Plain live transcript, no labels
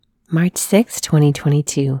March 6,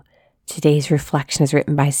 2022. Today's reflection is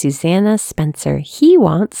written by Susanna Spencer. He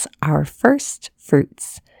wants our first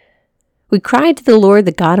fruits. We cried to the Lord,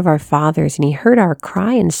 the God of our fathers, and he heard our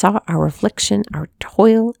cry and saw our affliction, our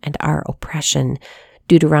toil, and our oppression.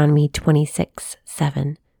 Deuteronomy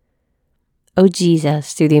 26:7. O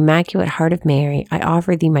Jesus, through the Immaculate Heart of Mary, I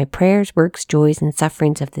offer thee my prayers, works, joys, and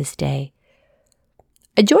sufferings of this day.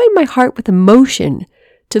 I joined my heart with emotion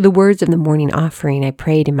to the words of the morning offering I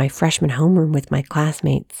prayed in my freshman homeroom with my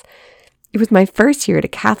classmates. It was my first year at a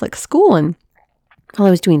Catholic school, and while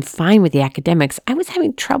I was doing fine with the academics, I was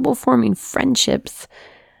having trouble forming friendships.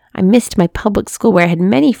 I missed my public school where I had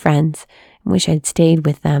many friends and wish I'd stayed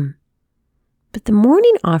with them. But the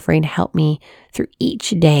morning offering helped me through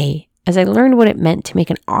each day as I learned what it meant to make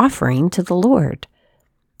an offering to the Lord.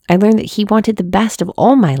 I learned that he wanted the best of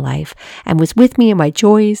all my life and was with me in my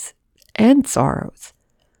joys and sorrows.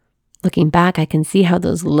 Looking back, I can see how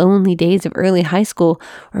those lonely days of early high school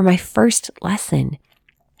were my first lesson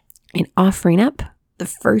in offering up the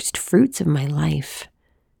first fruits of my life.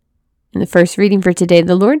 In the first reading for today,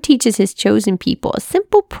 the Lord teaches his chosen people a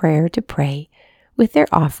simple prayer to pray with their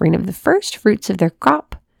offering of the first fruits of their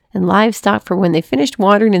crop and livestock for when they finished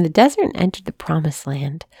wandering in the desert and entered the promised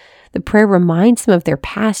land. The prayer reminds them of their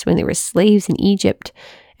past when they were slaves in Egypt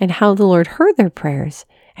and how the Lord heard their prayers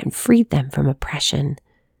and freed them from oppression.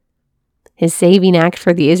 His saving act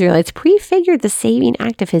for the Israelites prefigured the saving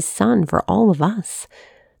act of his Son for all of us.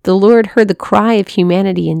 The Lord heard the cry of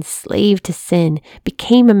humanity enslaved to sin,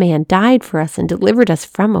 became a man, died for us, and delivered us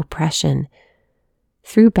from oppression.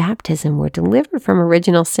 Through baptism, we're delivered from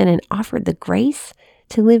original sin and offered the grace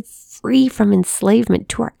to live free from enslavement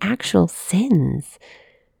to our actual sins.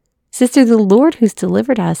 Sister, the Lord who's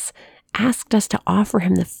delivered us asked us to offer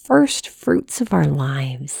him the first fruits of our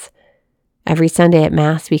lives. Every Sunday at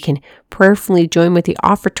Mass, we can prayerfully join with the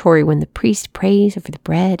offertory when the priest prays over the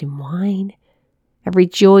bread and wine. Every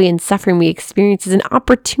joy and suffering we experience is an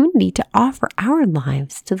opportunity to offer our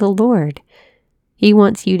lives to the Lord. He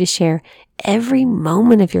wants you to share every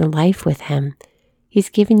moment of your life with him. He's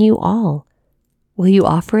given you all. Will you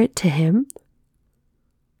offer it to him?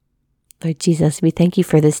 Lord Jesus, we thank you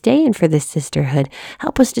for this day and for this sisterhood.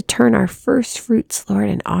 Help us to turn our first fruits, Lord,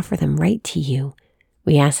 and offer them right to you.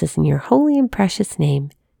 We ask this in your holy and precious name.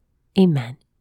 Amen.